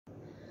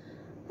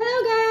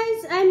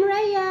I'm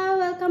Raya.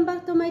 Welcome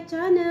back to my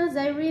channel,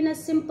 Zyrena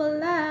Simple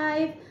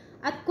Life.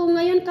 At kung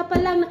ngayon ka pa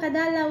lang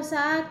nakadalaw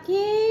sa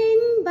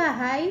aking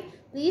bahay,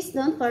 please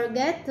don't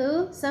forget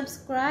to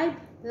subscribe,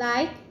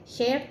 like,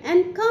 share,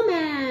 and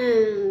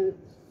comment.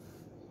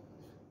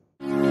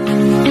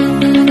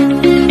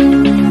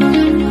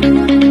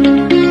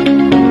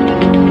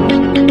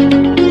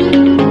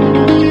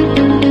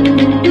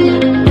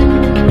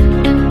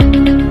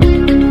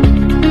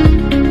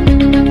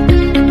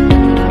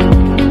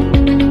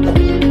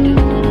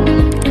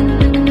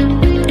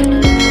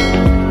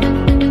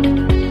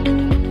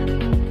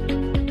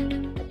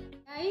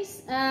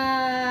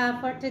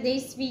 For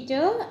today's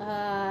video,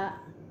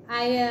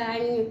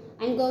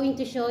 I'm going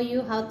to show you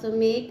how to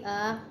make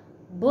a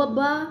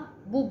boba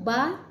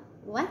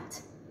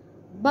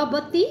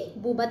tea.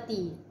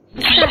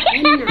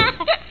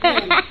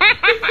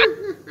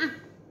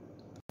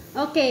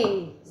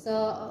 Okay,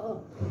 so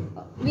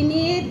we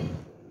need,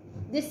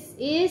 this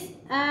is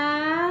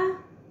a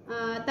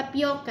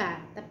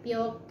tapioca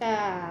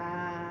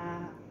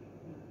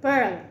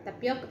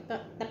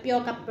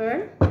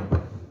pearl.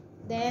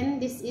 Then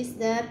this is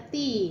the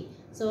tea.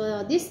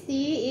 So this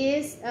tea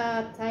is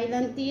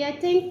Thailand tea, I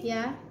think.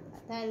 Yeah,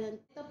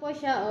 Thailand. Ito po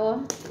siya,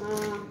 oh.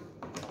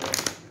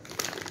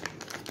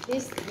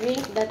 This drink,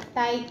 the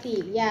Thai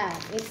tea. Yeah,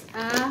 it's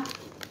a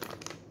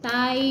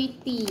Thai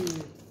tea.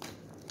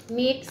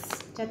 Mix.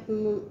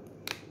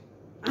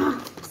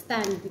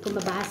 Basta, hindi ko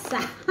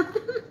mabasa.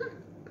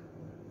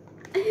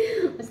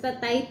 Basta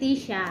Thai tea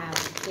siya.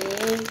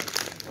 Okay.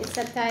 It's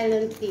a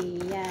Thailand tea.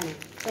 Yan.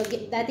 So,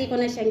 dati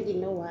ko na siyang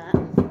ginawa.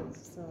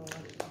 So,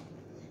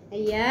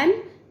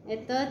 ayan,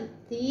 ito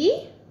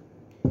tea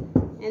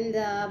and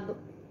the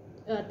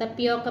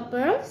tapioca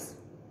pearls,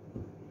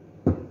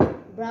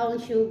 brown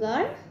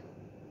sugar,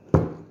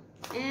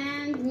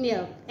 and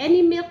milk.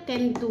 Any milk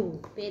can do,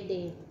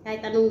 pwede.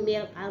 Kahit anong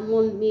milk,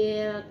 almond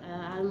milk,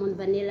 almond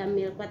vanilla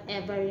milk,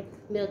 whatever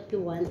milk you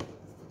want.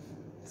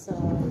 So,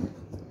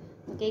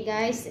 okay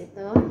guys,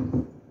 ito,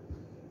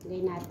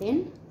 lagay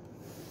natin.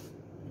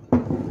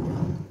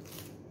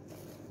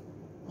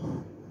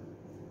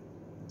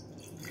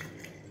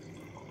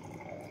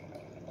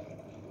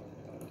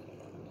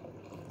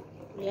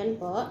 Ayan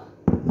po.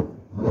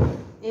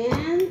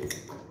 And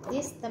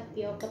this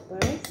tapioca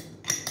pearls.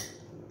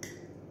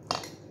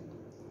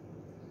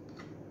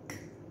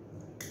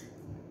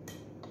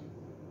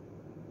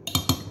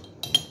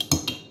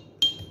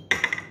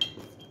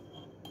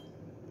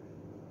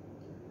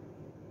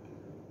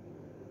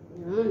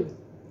 Ayan.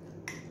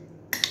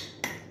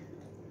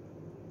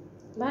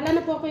 Bahala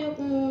na po kayo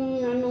kung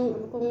ano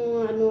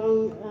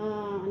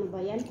ba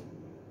yan?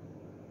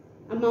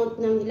 Amount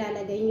ng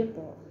ilalagay nyo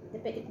po.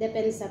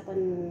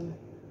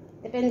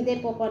 Depende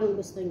po kung anong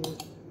gusto nyo.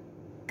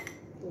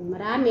 Kung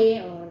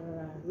marami or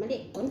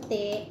mali,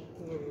 konti.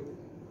 Yan.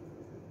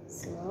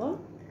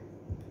 So,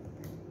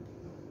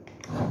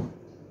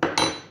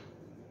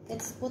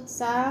 let's put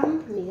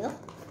some milk.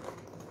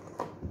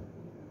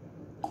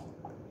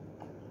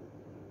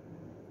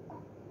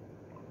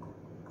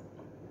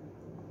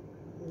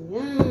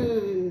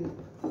 Yan.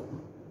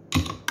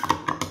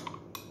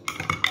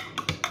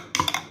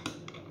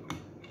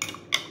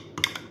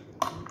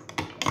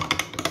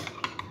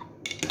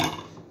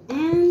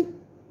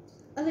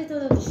 A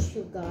little of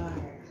sugar.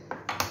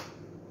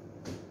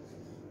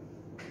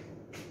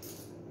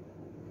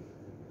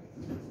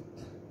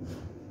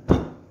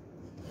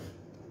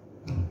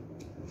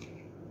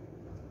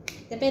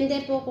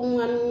 Depende po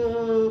kung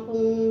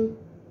anong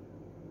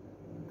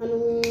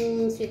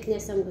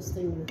sweetness ang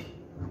gusto niyo.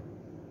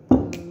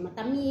 Kung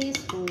matamis,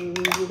 kung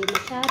hindi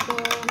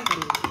masyado,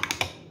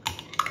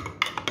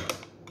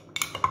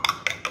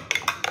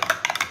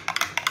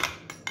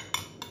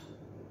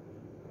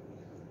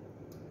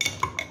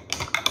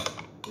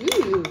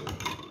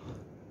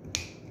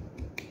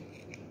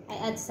 I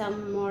add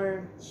some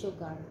more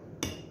sugar.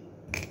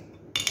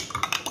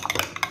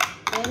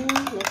 Then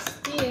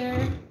let's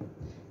stir.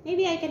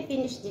 Maybe I can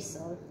finish this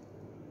all.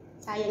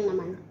 Sayang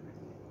naman.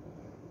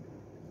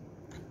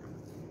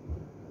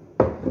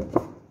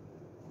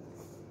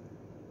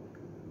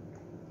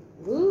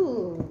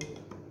 Ooh.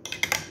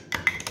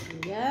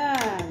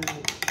 Yan.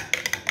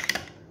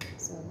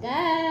 So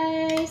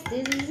guys,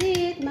 this is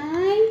it.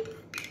 My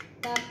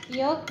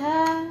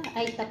tapioca.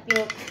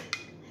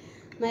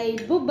 My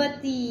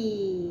boba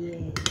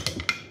tea.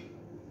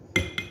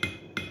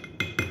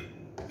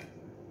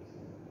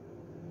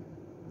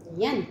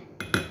 Ayan.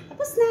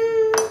 Tapos na.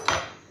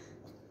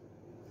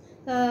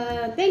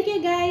 Thank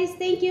you guys.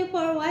 Thank you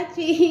for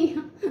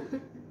watching.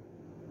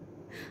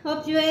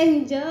 Hope you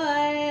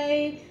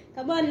enjoy.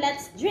 Come on,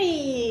 let's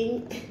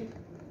drink.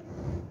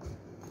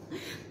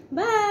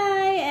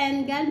 Bye.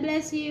 And God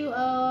bless you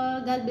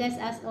all. God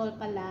bless us all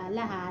pala.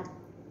 Lahat.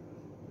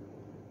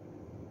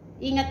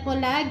 Ingat po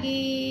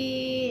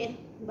lagi.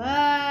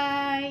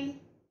 Bye!